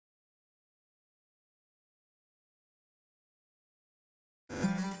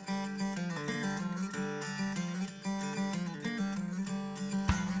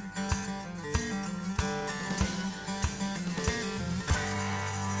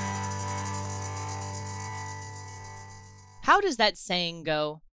How does that saying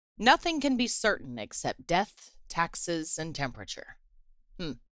go? Nothing can be certain except death, taxes, and temperature.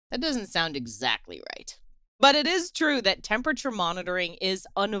 That doesn't sound exactly right. But it is true that temperature monitoring is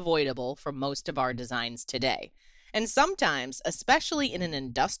unavoidable for most of our designs today. And sometimes, especially in an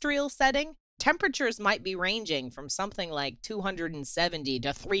industrial setting, temperatures might be ranging from something like 270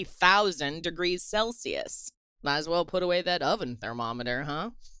 to 3,000 degrees Celsius. Might as well put away that oven thermometer,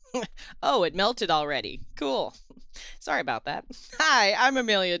 huh? Oh, it melted already. Cool. Sorry about that. Hi, I'm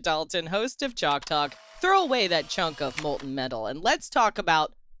Amelia Dalton, host of Chalk Talk. Throw away that chunk of molten metal and let's talk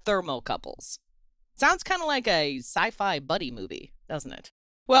about thermocouples. Sounds kind of like a sci-fi buddy movie, doesn't it?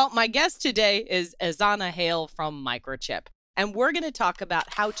 Well, my guest today is Ezana Haile from Microchip, and we're going to talk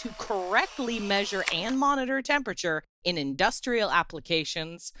about how to correctly measure and monitor temperature in industrial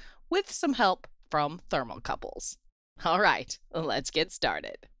applications with some help from thermocouples. All right, let's get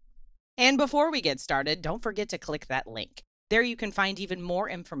started. And before we get started, don't forget to click that link. There you can find even more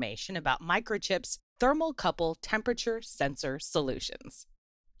information about Microchip's thermocouple temperature sensor solutions.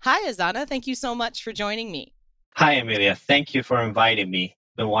 Hi, Ezana. Thank you so much for joining me. Hi, Amelia. Thank you for inviting me.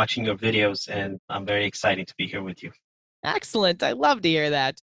 Been watching your videos, and I'm very excited to be here with you. Excellent. I love to hear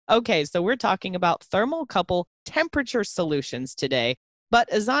that. Okay, so we're talking about thermocouple temperature solutions today. But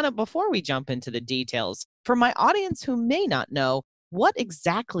Ezana, before we jump into the details, for my audience who may not know, what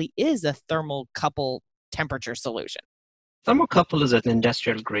exactly is a thermocouple temperature solution? Thermocouple is an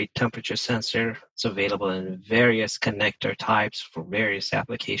industrial-grade temperature sensor. It's available in various connector types for various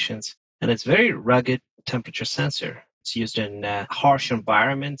applications, and it's very rugged temperature sensor. It's used in harsh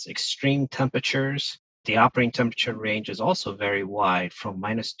environments, extreme temperatures. The operating temperature range is also very wide, from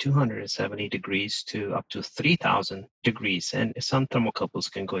minus 270 degrees to up to 3,000 degrees, and some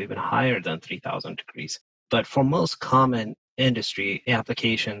thermocouples can go even higher than 3,000 degrees. But for most common industry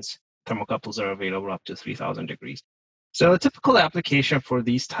applications, thermocouples are available up to 3,000 degrees. So a typical application for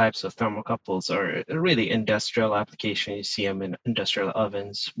these types of thermocouples are really industrial application. You see them in industrial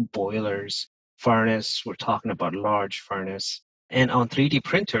ovens, boilers, furnace. We're talking about large furnace. And on 3D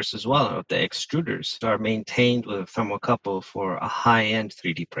printers as well, the extruders are maintained with a thermocouple for a high-end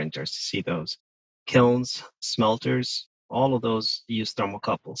 3D printers to see those. Kilns, smelters, all of those use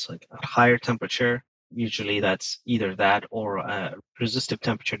thermocouples. Like at higher temperature, usually that's either that or a resistive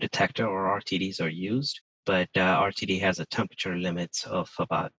temperature detector or RTDs are used. But RTD has a temperature limit of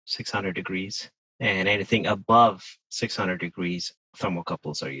about 600 degrees, and anything above 600 degrees,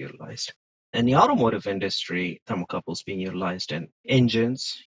 thermocouples are utilized. In the automotive industry, thermocouples being utilized in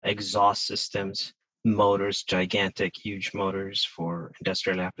engines, exhaust systems, motors, gigantic, huge motors for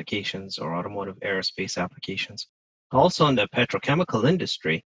industrial applications or automotive aerospace applications. Also in the petrochemical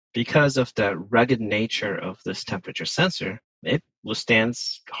industry, because of the rugged nature of this temperature sensor, it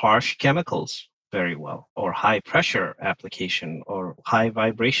withstands harsh chemicals very well, or high pressure application or high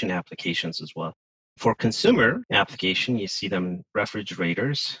vibration applications as well. For consumer application, you see them in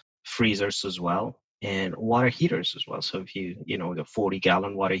refrigerators, freezers as well, and water heaters as well. So if the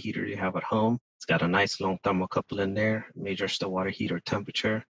 40-gallon water heater you have at home, it's got a nice long thermocouple in there, measures the water heater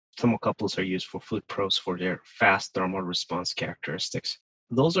temperature. Thermocouples are used for food pros for their fast thermal response characteristics.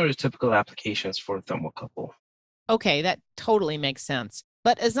 Those are the typical applications for a thermocouple. Okay, that totally makes sense.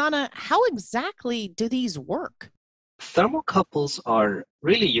 But Ezana, how exactly do these work? Thermocouples are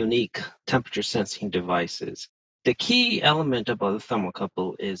really unique temperature sensing devices. The key element about a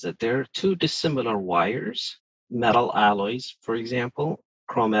thermocouple is that there are two dissimilar wires, metal alloys, for example,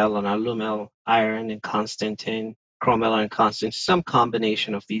 chromel and alumel, iron and constantan, chromel and constantan, some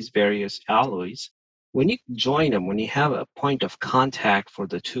combination of these various alloys. When you join them, when you have a point of contact for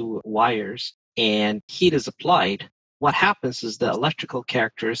the two wires and heat is applied, what happens is the electrical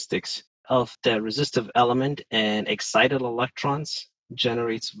characteristics of the resistive element and excited electrons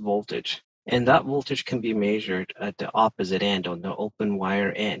generates voltage. And that voltage can be measured at the opposite end, on the open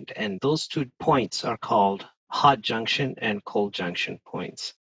wire end. And those 2 points are called hot junction and cold junction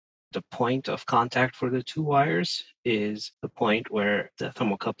points. The point of contact for the 2 wires is the point where the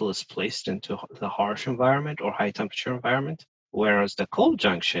thermocouple is placed into the harsh environment or high temperature environment, whereas the cold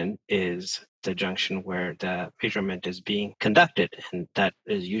junction is the junction where the measurement is being conducted, and that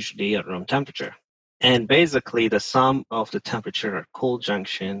is usually at room temperature. And basically, the sum of the temperature at cold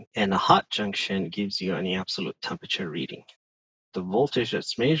junction and the hot junction gives you an absolute temperature reading. The voltage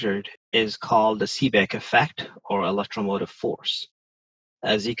that's measured is called the Seebeck effect or electromotive force.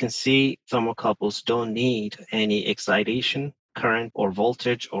 As you can see, thermocouples don't need any excitation, current or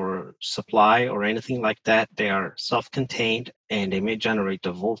voltage or supply or anything like that. They are self-contained and they may generate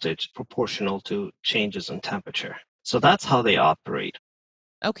the voltage proportional to changes in temperature. So that's how they operate.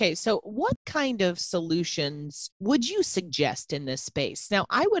 Okay, so what kind of solutions would you suggest in this space? Now,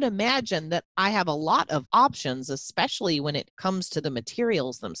 I would imagine that I have a lot of options, especially when it comes to the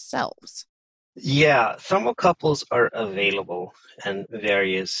materials themselves. Yeah, thermocouples are available in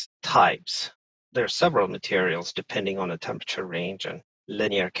various types. There are several materials depending on the temperature range and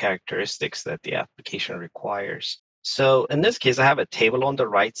linear characteristics that the application requires. So in this case, I have a table on the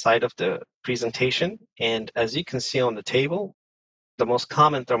right side of the presentation. And as you can see on the table, the most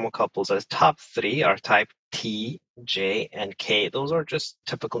common thermocouples as top three are type T, J, and K. Those are just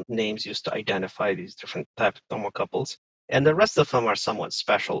typical names used to identify these different types of thermocouples. And the rest of them are somewhat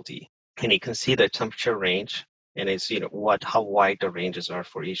specialty. And you can see the temperature range and it's how wide the ranges are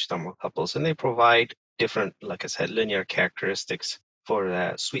for each thermocouples. And they provide different, like I said, linear characteristics for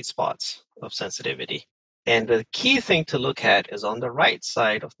the sweet spots of sensitivity. And the key thing to look at is on the right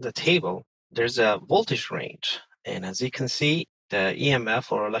side of the table, there's a voltage range. And as you can see, the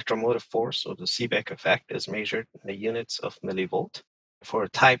EMF or electromotive force or the Seebeck effect is measured in the units of millivolt. For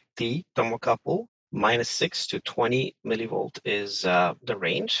type D thermocouple, -6 to 20 millivolt is the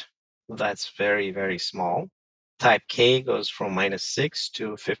range. That's very, very small. Type K goes from -6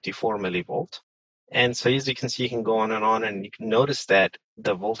 to 54 millivolt. And so as you can see, you can go on, and you can notice that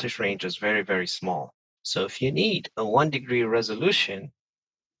the voltage range is very, very small. So if you need a 1 degree resolution,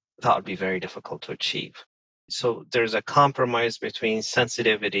 that would be very difficult to achieve. So there's a compromise between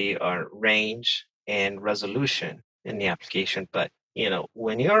sensitivity or range and resolution in the application. But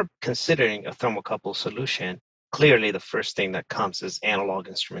when you're considering a thermocouple solution, clearly the first thing that comes is analog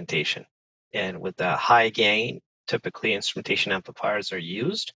instrumentation. And with the high gain, typically instrumentation amplifiers are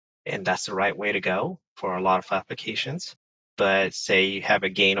used, and that's the right way to go for a lot of applications. But say you have a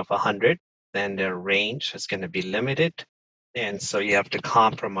gain of 100, then the range is going to be limited, and so you have to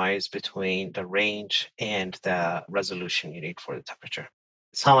compromise between the range and the resolution you need for the temperature.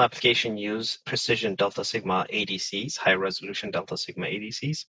 Some applications use precision delta sigma ADCs, high resolution delta sigma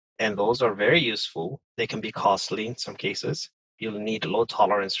ADCs, and those are very useful. They can be costly in some cases. You'll need low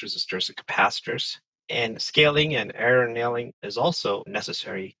tolerance resistors and capacitors. And scaling and error nailing is also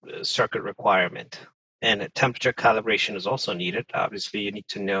necessary circuit requirement. And temperature calibration is also needed. Obviously, you need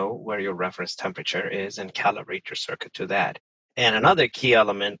to know where your reference temperature is and calibrate your circuit to that. And another key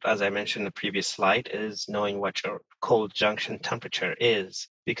element, as I mentioned in the previous slide, is knowing what your cold junction temperature is,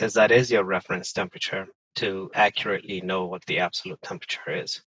 because that is your reference temperature to accurately know what the absolute temperature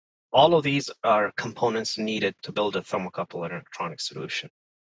is. All of these are components needed to build a thermocouple electronic solution.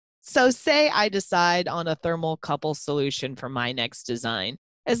 So, say I decide on a thermocouple solution for my next design.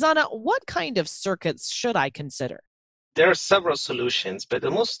 Ezana, what kind of circuits should I consider? There are several solutions, but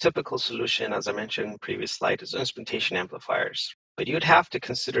the most typical solution, as I mentioned in the previous slide, is instrumentation amplifiers. But you'd have to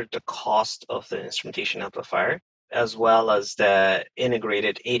consider the cost of the instrumentation amplifier as well as the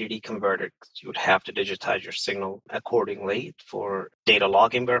integrated A to D converter. You would have to digitize your signal accordingly for data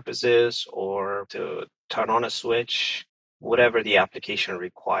logging purposes or to turn on a switch, whatever the application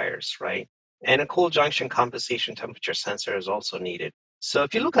requires, right? And a cold junction compensation temperature sensor is also needed. So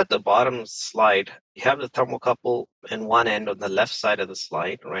if you look at the bottom slide, you have the thermocouple in one end on the left side of the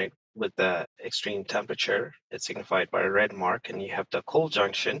slide, right, with the extreme temperature. It's signified by a red mark, and you have the cold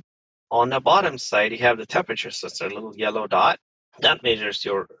junction. On the bottom side, you have the temperature sensor, a little yellow dot. That measures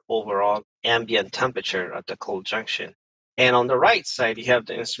your overall ambient temperature at the cold junction. And on the right side, you have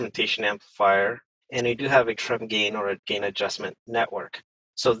the instrumentation amplifier, and you do have a trim gain or a gain adjustment network.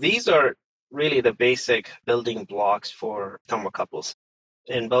 So these are really the basic building blocks for thermocouples.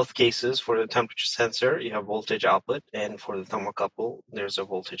 In both cases, for the temperature sensor, you have voltage output, and for the thermocouple, there's a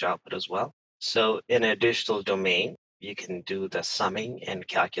voltage output as well. So in a digital domain, you can do the summing and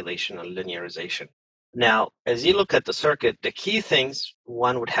calculation and linearization. Now, as you look at the circuit, the key things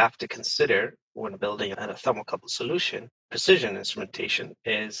one would have to consider when building a thermocouple solution, precision instrumentation,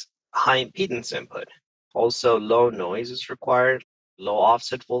 is high impedance input. Also, low noise is required, low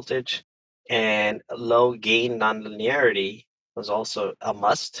offset voltage, and low gain nonlinearity was also a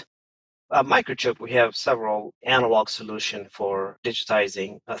must. Microchip, we have several analog solutions for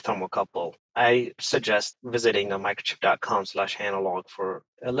digitizing a thermocouple. I suggest visiting microchip.com/analog for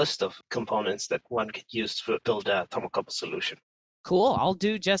a list of components that one could use to build a thermocouple solution. Cool, I'll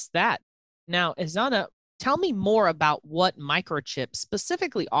do just that. Now, Ezana, tell me more about what Microchip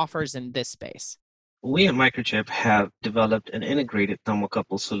specifically offers in this space. We at Microchip have developed an integrated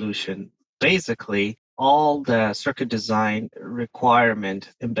thermocouple solution. Basically, all the circuit design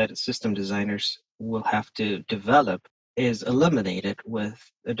requirement embedded system designers will have to develop is eliminated with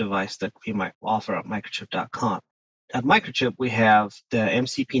a device that we might offer at microchip.com. At Microchip, we have the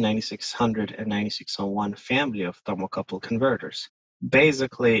MCP 9600 and 9601 family of thermocouple converters.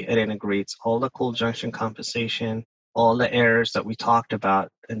 Basically, it integrates all the cold junction compensation, all the errors that we talked about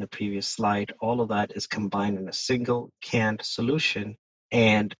in the previous slide. All of that is combined in a single canned solution,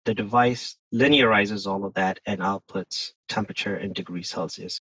 and the device linearizes all of that and outputs temperature in degrees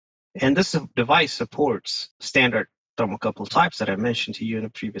Celsius. And this device supports standard thermocouple types that I mentioned to you in a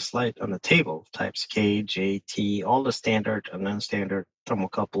previous slide on the table, types K, J, T, all the standard and non-standard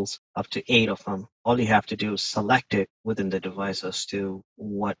thermocouples, up to 8 of them. All you have to do is select it within the device as to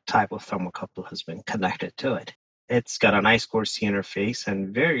what type of thermocouple has been connected to it. It's got an I2C interface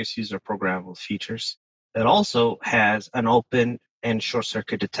and various user programmable features. It also has an open and short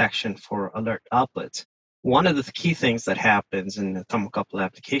circuit detection for alert outputs. One of the key things that happens in the thermocouple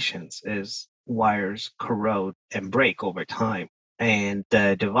applications is wires corrode and break over time. And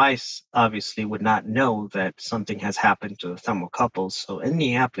the device obviously would not know that something has happened to the thermocouple. So in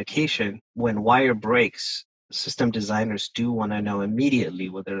the application, when wire breaks, system designers do want to know immediately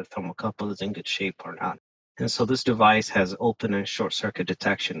whether the thermocouple is in good shape or not. And so this device has open and short circuit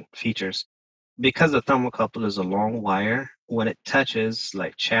detection features. Because the thermocouple is a long wire, when it touches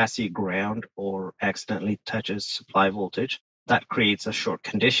like chassis ground or accidentally touches supply voltage, that creates a short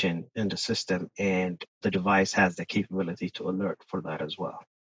condition in the system, and the device has the capability to alert for that as well.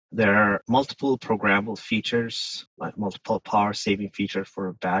 There are multiple programmable features, like multiple power saving features for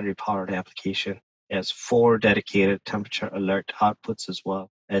a battery powered application. It has 4 dedicated temperature alert outputs as well,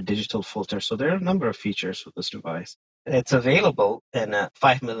 a digital filter. So there are a number of features with this device. It's available in a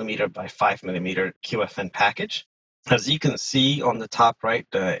 5 millimeter by 5 millimeter QFN package. As you can see on the top right,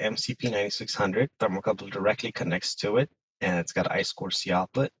 the MCP9600 thermocouple directly connects to it, and it's got I2C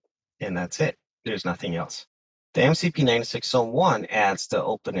output, and that's it. There's nothing else. The MCP9601 adds the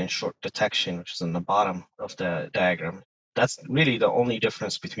open and short detection, which is on the bottom of the diagram. That's really the only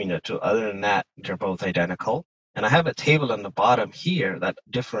difference between the two. Other than that, they're both identical. And I have a table on the bottom here that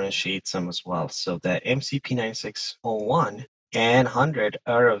differentiates them as well. So the MCP9601 and 100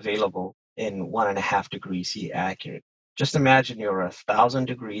 are available in 1.5 degrees C accurate. Just imagine you're 1,000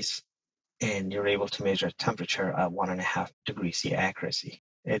 degrees and you're able to measure temperature at 1.5 degrees C accuracy.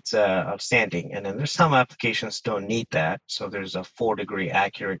 It's outstanding. And then there's some applications don't need that. So there's a 4-degree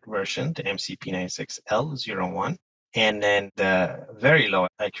accurate version, the MCP96L01. And then the very low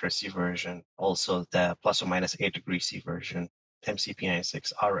accuracy version, also the plus or minus 8 degrees C version,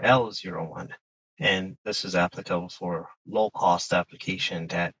 MCP96RL01. And this is applicable for low-cost application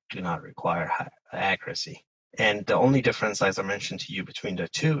that do not require high accuracy. And the only difference, as I mentioned to you, between the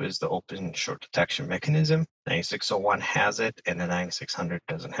two is the open short detection mechanism. 9601 has it, and the 9600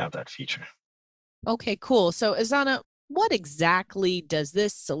 doesn't have that feature. Okay, cool. So, Ezana, what exactly does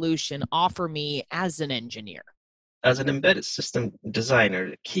this solution offer me as an engineer? As an embedded system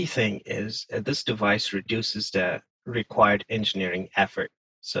designer, the key thing is this device reduces the required engineering effort.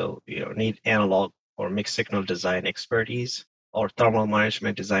 So you don't need analog or mixed signal design expertise or thermal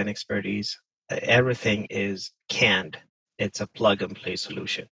management design expertise. Everything is canned. It's a plug and play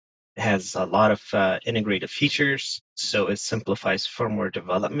solution. It has a lot of integrated features, so it simplifies firmware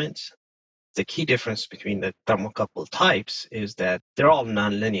development. The key difference between the thermocouple types is that they're all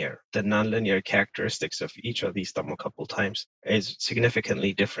nonlinear. The nonlinear characteristics of each of these thermocouple types is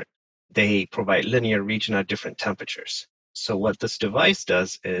significantly different. They provide linear region at different temperatures. So what this device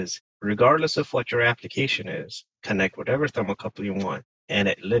does is, regardless of what your application is, connect whatever thermocouple you want, and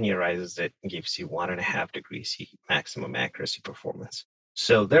it linearizes it and gives you 1.5 degrees C maximum accuracy performance.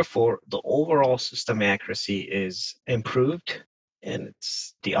 So therefore, the overall system accuracy is improved, and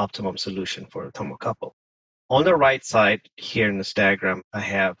it's the optimum solution for a thermocouple. On the right side here in this diagram, I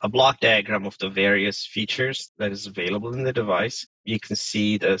have a block diagram of the various features that is available in the device. You can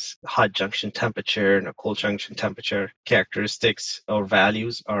see this hot junction temperature and a cold junction temperature characteristics or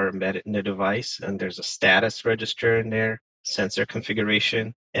values are embedded in the device, and there's a status register in there, sensor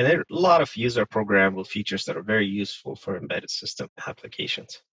configuration, and there are a lot of user programmable features that are very useful for embedded system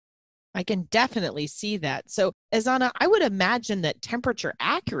applications. I can definitely see that. So, Ezana, I would imagine that temperature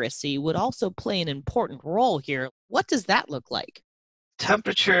accuracy would also play an important role here. What does that look like?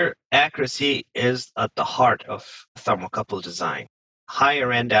 Temperature accuracy is at the heart of thermocouple design.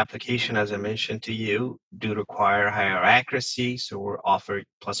 Higher end application, as I mentioned to you, do require higher accuracy, so we're offered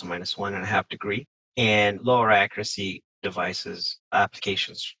plus or minus 1.5 degree. And lower accuracy devices,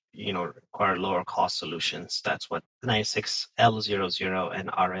 applications, require lower cost solutions. That's what 96L00 and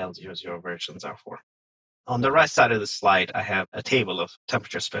RL00 versions are for. On the right side of the slide, I have a table of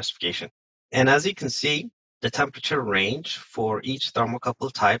temperature specification. And as you can see, the temperature range for each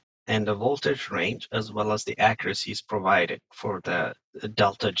thermocouple type and the voltage range, as well as the accuracies provided for the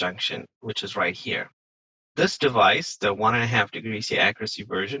delta junction, which is right here. This device, the 1.5 degree C accuracy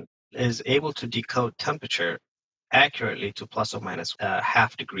version, is able to decode temperature accurately to plus or minus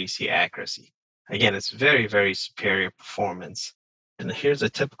half degree C accuracy. Again, it's very, very superior performance. And here's a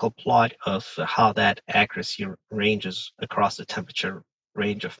typical plot of how that accuracy ranges across the temperature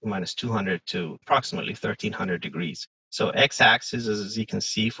range of minus 200 to approximately 1300 degrees. So x-axis, as you can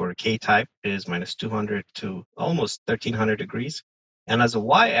see for K-type, is minus 200 to almost 1300 degrees. And as a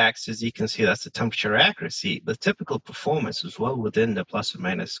y-axis, you can see that's the temperature accuracy. The typical performance is well within the plus or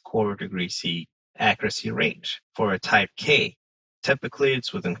minus quarter degree C accuracy range for a type K. Typically,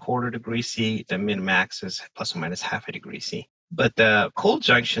 it's within quarter degree C. The min-max is plus or minus half a degree C. But the cold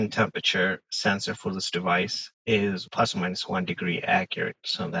junction temperature sensor for this device is plus or minus 1 degree accurate.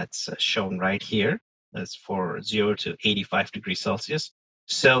 So that's shown right here. That's for 0 to 85 degrees Celsius.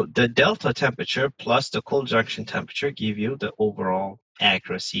 So the delta temperature plus the cold junction temperature give you the overall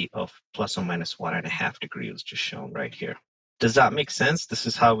accuracy of plus or minus 1.5 degrees, just shown right here. Does that make sense? This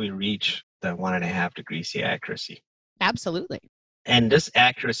is how we reach the 1.5 degree C accuracy. Absolutely. And this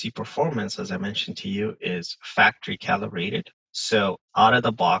accuracy performance, as I mentioned to you, is factory calibrated. So out of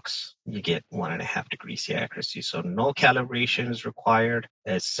the box, you get 1.5 degree C accuracy. So no calibration is required.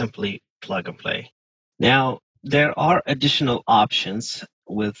 It's simply plug and play. Now, there are additional options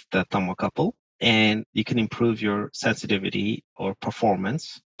with the thermocouple, and you can improve your sensitivity or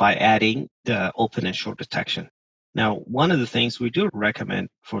performance by adding the open and short detection. Now, one of the things we do recommend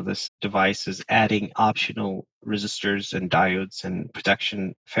for this device is adding optional resistors and diodes and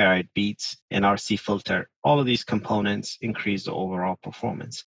protection ferrite beads and RC filter. All of these components increase the overall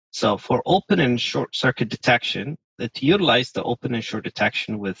performance. So for open and short circuit detection, to utilize the open and short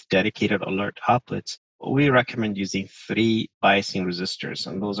detection with dedicated alert outputs, we recommend using 3 biasing resistors,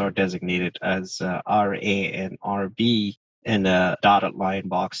 and those are designated as RA and RB in a dotted line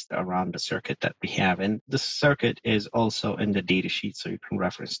box around the circuit that we have. And this circuit is also in the data sheet, so you can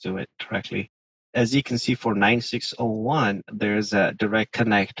reference to it directly. As you can see for 9601, there's a direct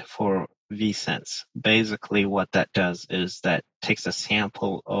connect for vSense. Basically, what that does is that takes a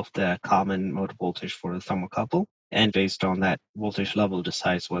sample of the common mode voltage for the thermocouple, and based on that voltage level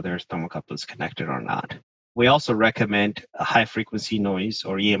decides whether thermocouple is connected or not. We also recommend a high frequency noise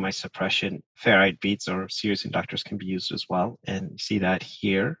or EMI suppression. Ferrite beads or series inductors can be used as well, and you see that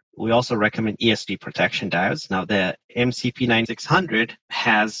here. We also recommend ESD protection diodes. Now, the MCP9600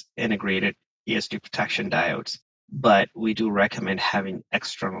 has integrated ESD protection diodes, but we do recommend having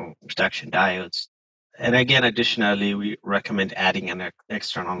external protection diodes. And again, additionally, we recommend adding an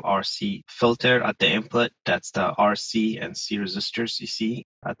external RC filter at the input. That's the RC and C resistors you see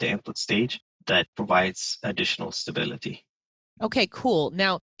at the input stage that provides additional stability. Okay, cool.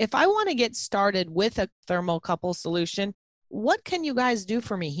 Now, if I want to get started with a thermocouple solution, what can you guys do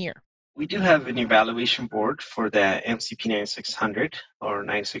for me here? We do have an evaluation board for the MCP9600 or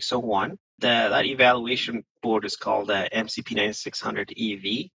 9601. That evaluation board is called the MCP9600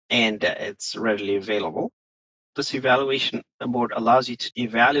 EV, and it's readily available. This evaluation board allows you to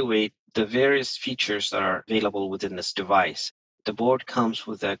evaluate the various features that are available within this device. The board comes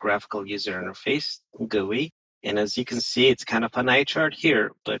with a graphical user interface, GUI, and as you can see, it's kind of an eye chart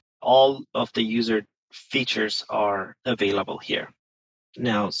here, but all of the user features are available here.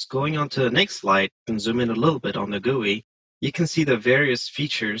 Now, going on to the next slide and zoom in a little bit on the GUI, you can see the various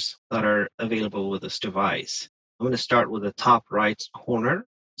features that are available with this device. I'm going to start with the top right corner.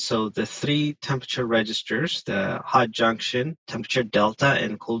 So the 3 temperature registers, the hot junction, temperature delta,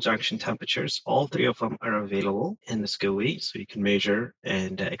 and cold junction temperatures, all 3 of them are available in this GUI, so you can measure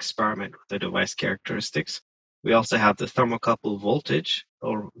and experiment with the device characteristics. We also have the thermocouple voltage,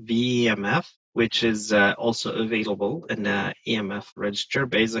 or VEMF, which is also available in the EMF register.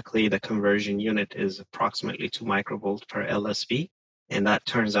 Basically, the conversion unit is approximately 2 microvolt per LSV, and that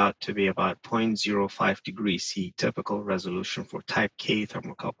turns out to be about 0.05 degrees C, typical resolution for type K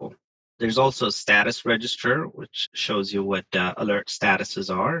thermocouple. There's also a status register, which shows you what alert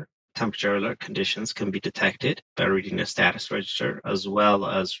statuses are. Temperature alert conditions can be detected by reading the status register, as well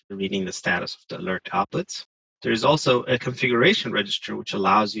as reading the status of the alert outputs. There's also a configuration register, which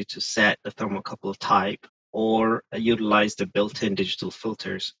allows you to set the thermocouple type or utilize the built-in digital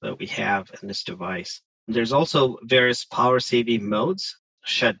filters that we have in this device. There's also various power-saving modes,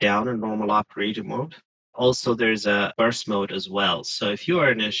 shutdown and normal operating mode. Also, there's a burst mode as well. So if you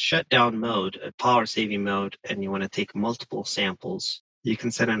are in a shutdown mode, a power-saving mode, and you want to take multiple samples, you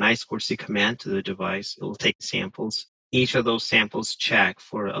can send an I2C command to the device. It will take samples. Each of those samples check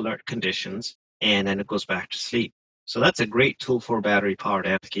for alert conditions, and then it goes back to sleep. So that's a great tool for battery-powered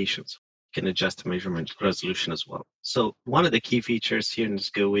applications. You can adjust the measurement resolution as well. So one of the key features here in this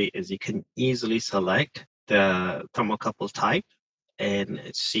GUI is you can easily select the thermocouple type and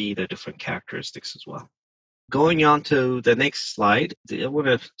see the different characteristics as well. Going on to the next slide, I want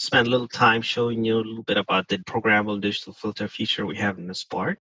to spend a little time showing you a little bit about the programmable digital filter feature we have in this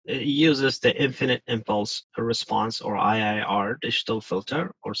part. It uses the infinite impulse response, or IIR, digital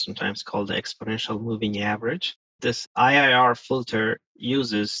filter, or sometimes called the exponential moving average. This IIR filter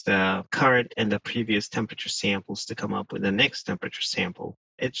uses the current and the previous temperature samples to come up with the next temperature sample.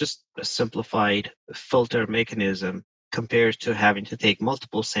 It's just a simplified filter mechanism compared to having to take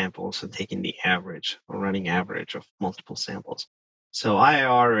multiple samples and taking the average or running average of multiple samples. So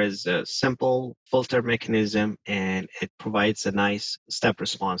IIR is a simple filter mechanism, and it provides a nice step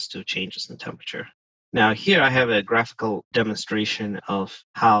response to changes in temperature. Now here I have a graphical demonstration of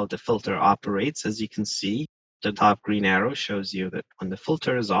how the filter operates. As you can see, the top green arrow shows you that when the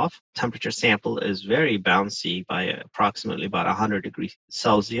filter is off, temperature sample is very bouncy by approximately about 100 degrees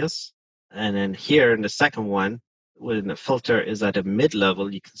Celsius. And then here in the second one, when the filter is at a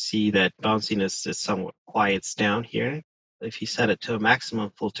mid-level, you can see that bounciness is somewhat quiets down here. If you set it to a maximum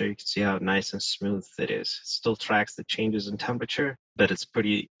filter, you can see how nice and smooth it is. It still tracks the changes in temperature, but it's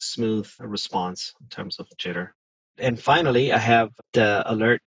pretty smooth response in terms of jitter. And finally, I have the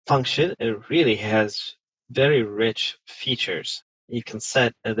alert function. It really has very rich features. You can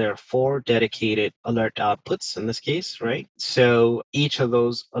set, there are 4 dedicated alert outputs in this case, right? So each of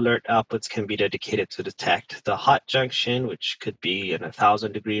those alert outputs can be dedicated to detect the hot junction, which could be in a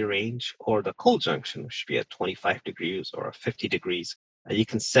 1,000-degree range, or the cold junction, which should be at 25 degrees or 50 degrees. You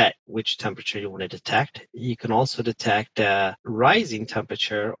can set which temperature you want to detect. You can also detect rising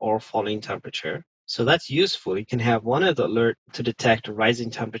temperature or falling temperature. So that's useful. You can have one of the alert to detect a rising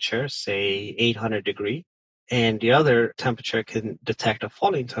temperature, say 800 degree, and the other temperature can detect a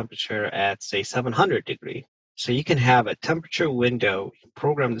falling temperature at, say, 700 degree. So you can have a temperature window,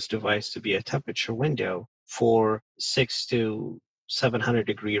 program this device to be a temperature window for 6 to 700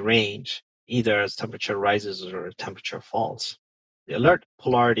 degree range, either as temperature rises or temperature falls. The alert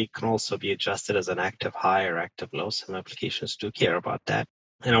polarity can also be adjusted as an active high or active low. Some applications do care about that.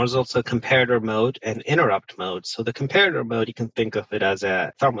 And there's also comparator mode and interrupt mode. So the comparator mode, you can think of it as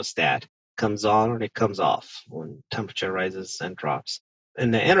a thermostat. Comes on or it comes off when temperature rises and drops.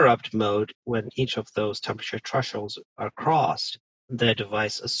 In the interrupt mode, when each of those temperature thresholds are crossed, the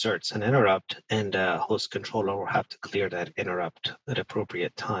device asserts an interrupt, and the host controller will have to clear that interrupt at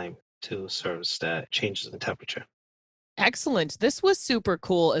appropriate time to service the changes in temperature. Excellent. This was super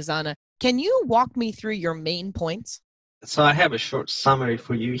cool, Ezana. Can you walk me through your main points? So I have a short summary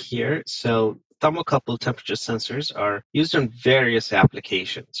for you here. So thermocouple temperature sensors are used in various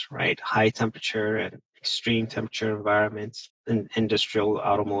applications, right? High temperature and extreme temperature environments in industrial,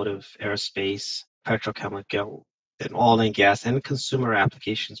 automotive, aerospace, petrochemical, and oil and gas and consumer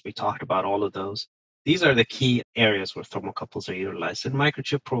applications. We talked about all of those. These are the key areas where thermocouples are utilized. And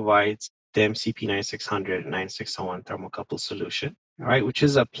Microchip provides the MCP 9600 and 9601 thermocouple solution, all right, which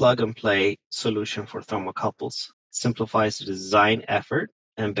is a plug-and-play solution for thermocouples. Simplifies the design effort.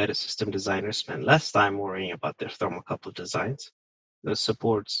 Embedded system designers spend less time worrying about their thermocouple designs. It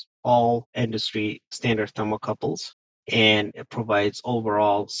supports all industry standard thermocouples, and it provides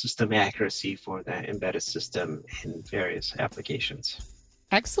overall system accuracy for the embedded system in various applications.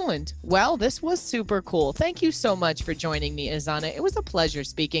 Excellent. Well, this was super cool. Thank you so much for joining me, Ezana. It was a pleasure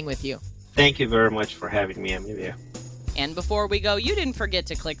speaking with you. Thank you very much for having me, Amelia. And before we go, you didn't forget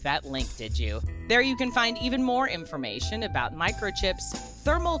to click that link, did you? There you can find even more information about Microchip's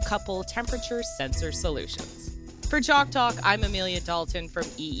thermocouple temperature sensor solutions. For Chalk Talk, I'm Amelia Dalton from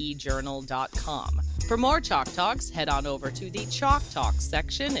eejournal.com. For more Chalk Talks, head on over to the Chalk Talk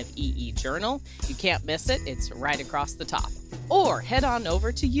section of EE Journal. You can't miss it, it's right across the top. Or head on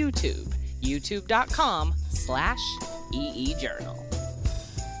over to YouTube, youtube.com/EEJournal.